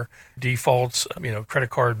out there, defaults, credit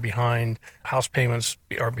card behind, house payments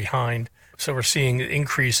are behind. So we're seeing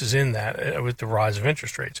increases in that with the rise of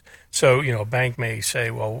interest rates. So, a bank may say,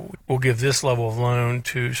 well, we'll give this level of loan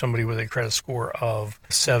to somebody with a credit score of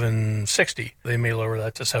 760. They may lower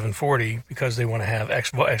that to 740 because they want to have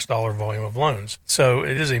X dollar volume of loans. So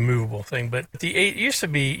it is a movable thing. But it used to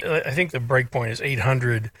be, I think the break point is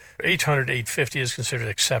 800. 800 to 850 is considered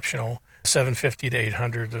exceptional. 750 to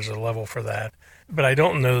 800, there's a level for that. But I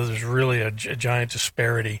don't know that there's really a giant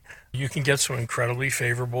disparity. You can get some incredibly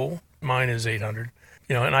favorable. Mine is 800,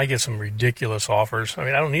 and I get some ridiculous offers. I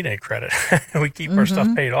mean, I don't need any credit. We keep our stuff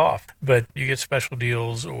paid off, but you get special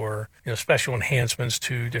deals or, special enhancements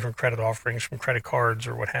to different credit offerings from credit cards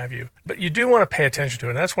or what have you. But you do want to pay attention to it.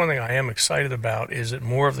 And that's one thing I am excited about is that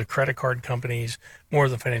more of the credit card companies, more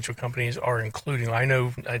of the financial companies are including, I'm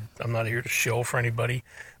not here to shill for anybody,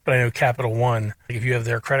 but I know Capital One, if you have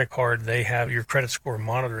their credit card, they have your credit score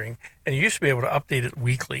monitoring. And you used to be able to update it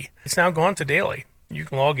weekly. It's now gone to daily. You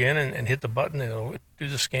can log in and hit the button, and it'll do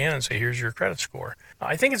the scan and say, here's your credit score.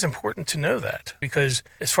 I think it's important to know that because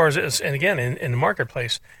as far as, and again, in the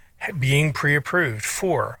marketplace, being pre-approved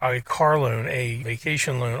for a car loan, a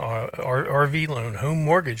vacation loan, RV loan, home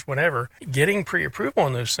mortgage, whatever, getting pre-approval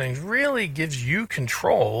on those things really gives you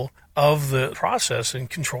control of the process and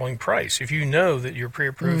controlling price. If you know that you're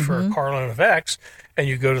pre-approved for a car loan of X and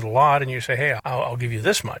you go to the lot and you say, hey, I'll give you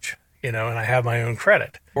this much. And I have my own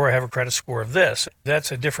credit, or I have a credit score of this.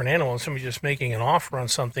 That's a different animal than somebody just making an offer on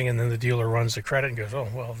something and then the dealer runs the credit and goes, oh,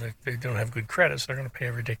 well, they don't have good credit, so they're going to pay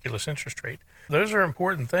a ridiculous interest rate. Those are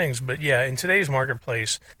important things. But yeah, in today's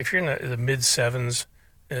marketplace, if you're in the mid sevens,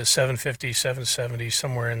 750, 770,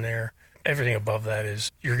 somewhere in there, everything above that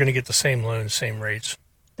is you're going to get the same loans, same rates.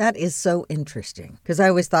 That is so interesting because I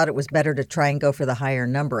always thought it was better to try and go for the higher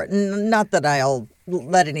number. Not that I'll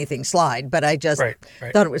let anything slide, but I just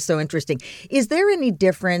thought it was so interesting. Is there any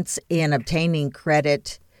difference in obtaining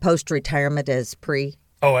credit post-retirement as pre?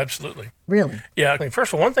 Oh, absolutely. Really? Yeah. I mean,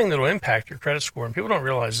 first of all, one thing that will impact your credit score, and people don't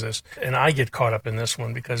realize this, and I get caught up in this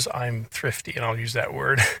one because I'm thrifty, and I'll use that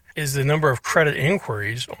word, is the number of credit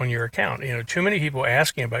inquiries on your account. Too many people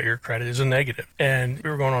asking about your credit is a negative. And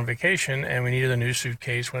we were going on vacation, and we needed a new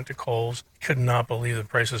suitcase, went to Kohl's, could not believe the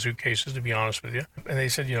price of suitcases, to be honest with you. And they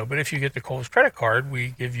said, but if you get the Kohl's credit card, we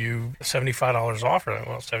give you $75 off. Well,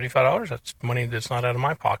 $75? That's money that's not out of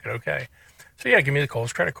my pocket. Okay. So yeah, give me the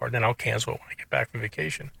Kohl's credit card, then I'll cancel it when I get back from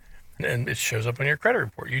vacation. And it shows up on your credit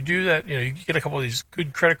report. You do that, you get a couple of these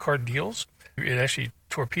good credit card deals. It actually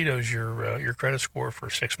torpedoes your credit score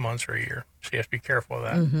for 6 months or a year. So you have to be careful of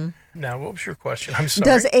that. Now, what was your question? I'm sorry.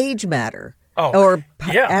 Does age matter?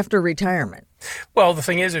 After retirement? Well, the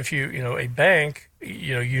thing is, if a bank,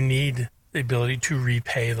 you need the ability to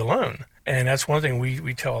repay the loan. And that's one thing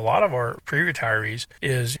we tell a lot of our pre-retirees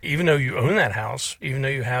is even though you own that house, even though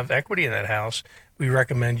you have equity in that house, we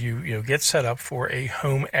recommend you get set up for a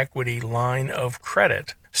home equity line of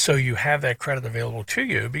credit. So you have that credit available to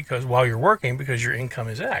you because while you're working, because your income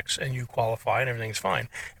is X and you qualify and everything's fine.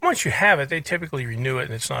 And once you have it, they typically renew it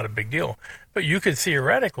and it's not a big deal. But you could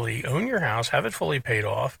theoretically own your house, have it fully paid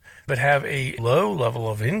off, but have a low level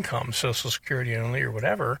of income, Social Security only or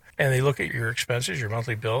whatever, and they look at your expenses, your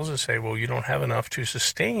monthly bills, and say, well, you don't have enough to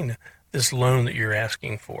sustain this loan that you're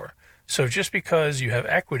asking for. So just because you have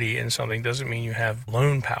equity in something doesn't mean you have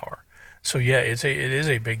loan power. So yeah, it is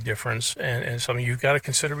a big difference, and something you've got to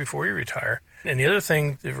consider before you retire. And the other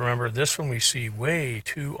thing to remember, this one we see way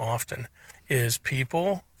too often, is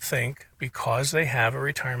people think because they have a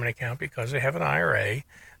retirement account, because they have an IRA,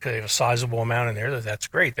 because they have a sizable amount in there, that's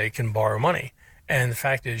great. They can borrow money. And the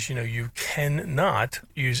fact is, you cannot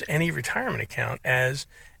use any retirement account as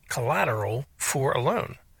collateral for a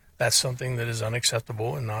loan. That's something that is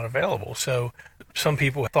unacceptable and not available. So some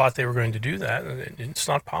people thought they were going to do that, and it's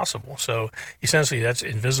not possible. So essentially, that's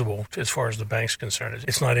invisible as far as the bank's concerned.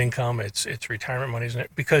 It's not income, it's retirement money, isn't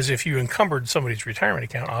it? Because if you encumbered somebody's retirement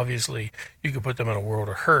account, obviously you could put them in a world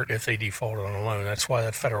of hurt if they defaulted on a loan. That's why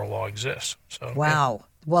that federal law exists. So wow. Yeah.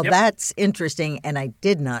 Well, That's interesting, and I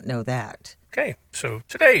did not know that. Okay, so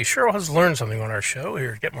today Cheryl has learned something on our show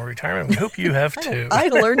here at Get More Retirement. We hope you have too. I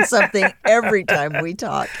learn something every time we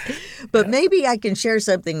talk. But maybe I can share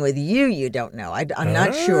something with you don't know. I'm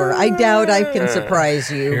not sure. I doubt I can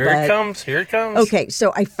surprise you. Here it comes. Okay,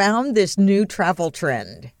 so I found this new travel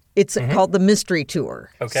trend. It's called the Mystery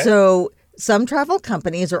Tour. Okay. So some travel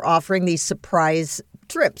companies are offering these surprise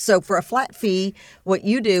trips. So for a flat fee, what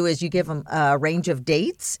you do is you give them a range of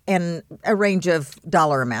dates and a range of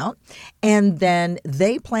dollar amount, and then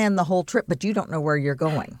they plan the whole trip, but you don't know where you're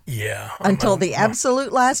going. Yeah. Until the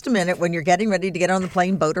absolute last minute when you're getting ready to get on the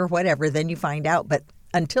plane, boat, or whatever, then you find out. But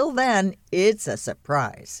until then, it's a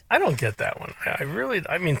surprise. I don't get that one.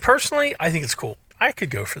 I mean, personally, I think it's cool. I could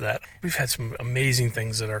go for that. We've had some amazing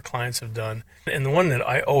things that our clients have done. And the one that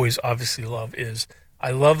I always obviously love is I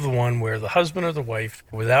love the one where the husband or the wife,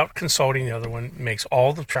 without consulting the other one, makes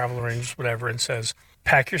all the travel arrangements, whatever, and says,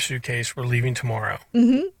 pack your suitcase, we're leaving tomorrow.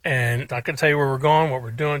 Mm-hmm. And not going to tell you where we're going, what we're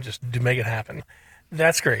doing, just do make it happen.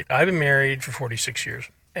 That's great. I've been married for 46 years.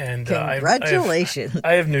 And congratulations.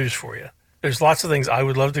 I have news for you. There's lots of things I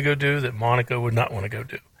would love to go do that Monica would not want to go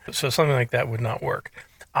do. So something like that would not work.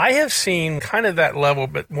 I have seen kind of that level,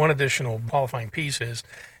 but one additional qualifying piece is,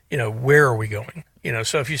 where are we going?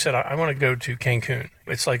 So if you said, I want to go to Cancun,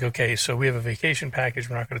 it's like, okay, so we have a vacation package.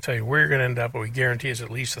 We're not going to tell you where you're going to end up, but we guarantee it's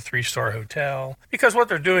at least a 3-star hotel. Because what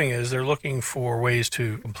they're doing is they're looking for ways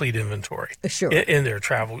to complete inventory in their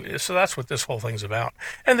travel. So that's what this whole thing's about.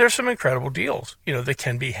 And there's some incredible deals, that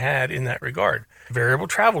can be had in that regard. Variable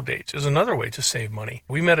travel dates is another way to save money.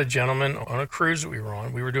 We met a gentleman on a cruise that we were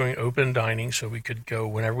on. We were doing open dining, so we could go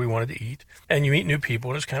whenever we wanted to eat. And you meet new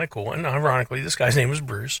people, and it's kind of cool. And ironically, this guy's name was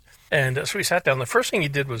Bruce. And so we sat down. The first thing he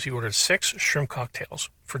did was he ordered 6 shrimp cocktails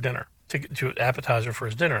for dinner, to appetizer for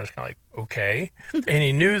his dinner. It's kind of like, okay. And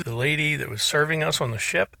he knew the lady that was serving us on the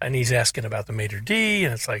ship, and he's asking about the maitre d',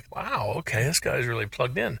 and it's like, wow, okay, this guy's really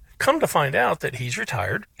plugged in. Come to find out that he's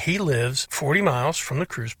retired. He lives 40 miles from the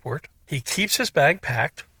cruise port. He keeps his bag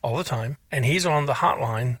packed all the time, and he's on the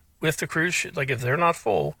hotline with the cruise ship. Like, if they're not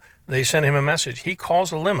full, they send him a message. He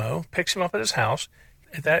calls a limo, picks him up at his house.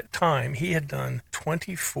 At that time, he had done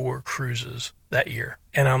 24 cruises that year.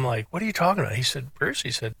 And I'm like, what are you talking about? He said, Bruce,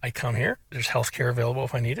 I come here. There's health care available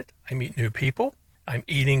if I need it. I meet new people. I'm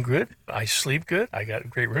eating good. I sleep good. I got a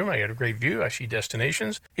great room. I got a great view. I see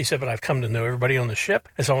destinations. He said, but I've come to know everybody on the ship.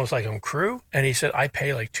 It's almost like I'm crew. And he said, I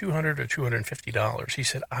pay like $200 or $250. He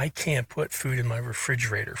said, I can't put food in my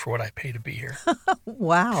refrigerator for what I pay to be here.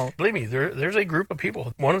 Wow. Believe me, there's a group of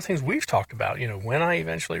people. One of the things we've talked about, when I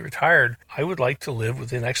eventually retired, I would like to live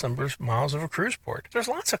within X number of miles of a cruise port. There's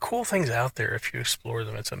lots of cool things out there if you explore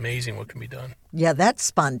them. It's amazing what can be done. Yeah, that's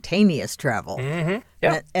spontaneous travel. Mm-hmm.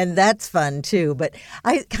 Yeah. And that's fun, too. But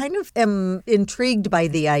I kind of am intrigued by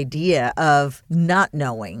the idea of not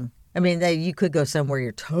knowing. I mean, you could go somewhere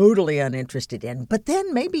you're totally uninterested in, but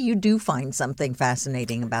then maybe you do find something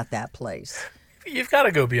fascinating about that place. You've got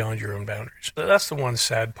to go beyond your own boundaries. That's the one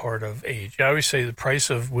sad part of age. I always say the price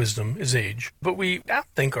of wisdom is age, but we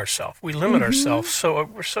outthink ourselves. We limit ourselves. So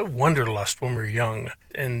we're so wanderlust when we're young,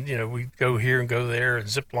 and we go here and go there and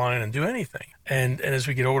zip line and do anything. And as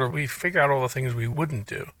we get older, we figure out all the things we wouldn't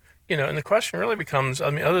do. And the question really becomes,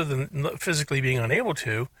 other than physically being unable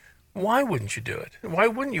to, why wouldn't you do it? Why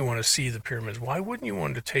wouldn't you want to see the pyramids? Why wouldn't you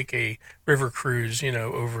want to take a river cruise,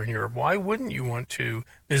 over in Europe? Why wouldn't you want to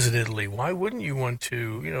visit Italy? Why wouldn't you want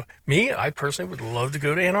to, me, I personally would love to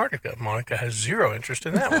go to Antarctica. Monica has zero interest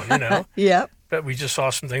in that one, Yep. But we just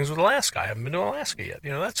saw some things with Alaska. I haven't been to Alaska yet.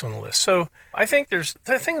 That's on the list. So I think there's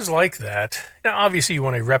things like that. Now, obviously, you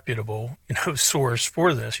want a reputable, source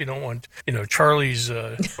for this. You don't want, Charlie's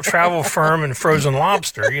travel firm and frozen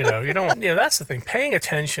lobster. You don't. That's the thing. Paying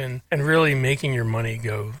attention and really making your money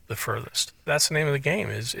go the furthest. That's the name of the game.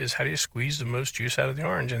 Is how do you squeeze the most juice out of the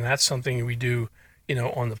orange? And that's something we do,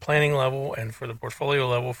 on the planning level and for the portfolio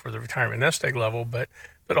level, for the retirement nest egg level, but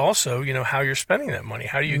also, how you're spending that money.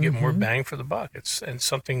 How do you get more bang for the buck? It's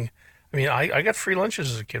something I mean, I got free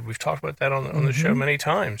lunches as a kid. We've talked about that on the show many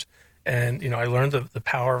times. And, I learned the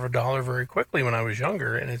power of $1 very quickly when I was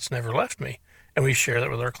younger, and it's never left me. And we share that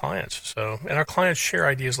with our clients. And our clients share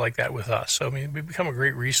ideas like that with us. So, I mean, we become a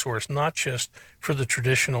great resource, not just for the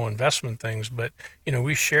traditional investment things, but,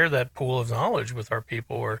 we share that pool of knowledge with our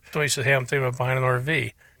people. Or somebody said, hey, I'm thinking about buying an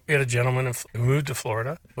RV. We had a gentleman who moved to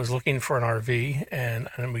Florida, was looking for an RV, and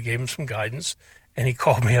we gave him some guidance. And he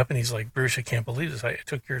called me up and he's like, Bruce, I can't believe this. I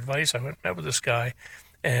took your advice. I went and met with this guy.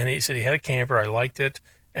 And he said he had a camper. I liked it.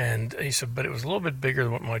 And he said, but it was a little bit bigger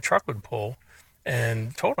than what my truck would pull.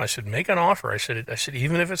 And told him, I said, make an offer. I said,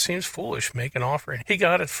 even if it seems foolish, make an offer. And he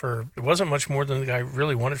got it it wasn't much more than the guy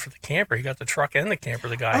really wanted for the camper. He got the truck and the camper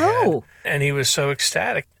the guy had. And he was so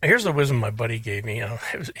ecstatic. Here's the wisdom my buddy gave me.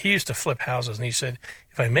 He used to flip houses. And he said,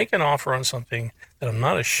 if I make an offer on something that I'm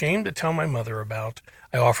not ashamed to tell my mother about,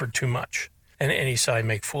 I offered too much. And he said, I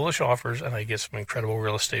make foolish offers and I get some incredible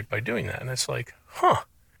real estate by doing that. And it's like,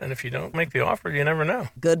 And if you don't make the offer, you never know.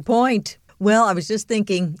 Good point. Well, I was just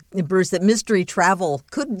thinking, Bruce, that mystery travel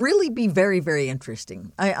could really be very, very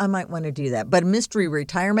interesting. I might want to do that. But mystery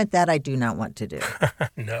retirement, that I do not want to do.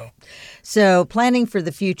 No. So planning for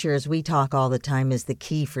the future, as we talk all the time, is the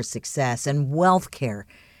key for success. And WealthCare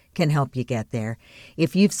can help you get there.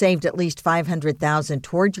 If you've saved at least $500,000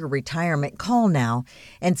 toward your retirement, call now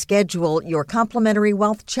and schedule your complimentary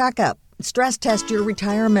wealth checkup. Stress test your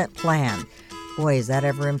retirement plan. Boy, is that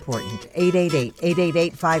ever important.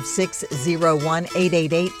 888-888-5601,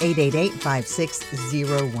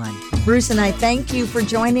 888-888-5601. Bruce and I thank you for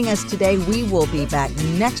joining us today. We will be back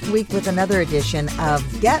next week with another edition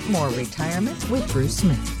of Get More Retirement with Bruce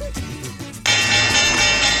Smith.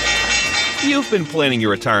 You've been planning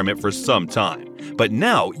your retirement for some time, but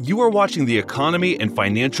now you are watching the economy and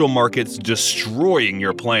financial markets destroying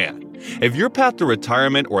your plan. If your path to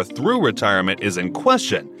retirement or through retirement is in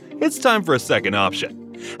question, it's time for a second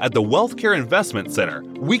option. At the WealthCare Investment Center,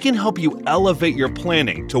 we can help you elevate your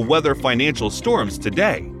planning to weather financial storms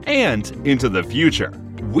today and into the future.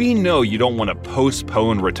 We know you don't want to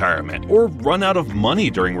postpone retirement or run out of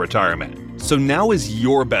money during retirement. So now is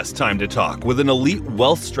your best time to talk with an elite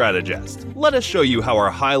wealth strategist. Let us show you how our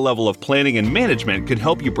high level of planning and management can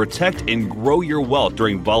help you protect and grow your wealth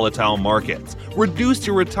during volatile markets, reduce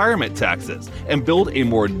your retirement taxes, and build a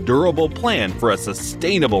more durable plan for a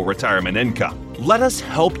sustainable retirement income. Let us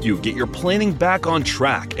help you get your planning back on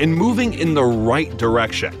track and moving in the right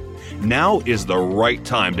direction. Now is the right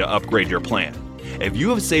time to upgrade your plan. If you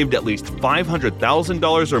have saved at least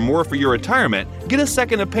 $500,000 or more for your retirement, get a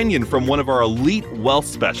second opinion from one of our elite wealth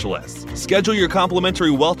specialists. Schedule your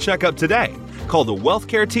complimentary wealth checkup today. Call the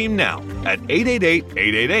WealthCare team now at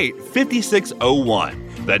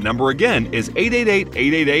 888-888-5601. That number again is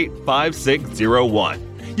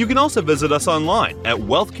 888-888-5601. You can also visit us online at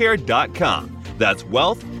wealthcare.com. That's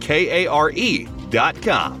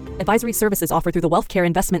wealthkare.com. Advisory services offered through the WealthCare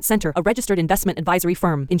Investment Center, a registered investment advisory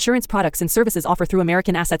firm. Insurance products and services offered through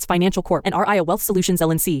American Assets Financial Corp. and RIA Wealth Solutions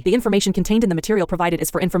LLC. The information contained in the material provided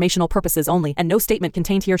is for informational purposes only, and no statement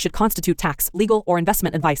contained here should constitute tax, legal, or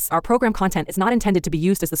investment advice. Our program content is not intended to be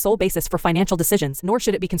used as the sole basis for financial decisions, nor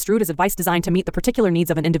should it be construed as advice designed to meet the particular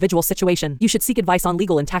needs of an individual situation. You should seek advice on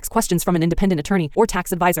legal and tax questions from an independent attorney or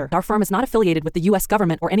tax advisor. Our firm is not affiliated with the U.S.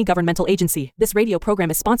 government or any governmental agency. This radio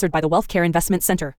program is sponsored by the WealthCare Investment Center.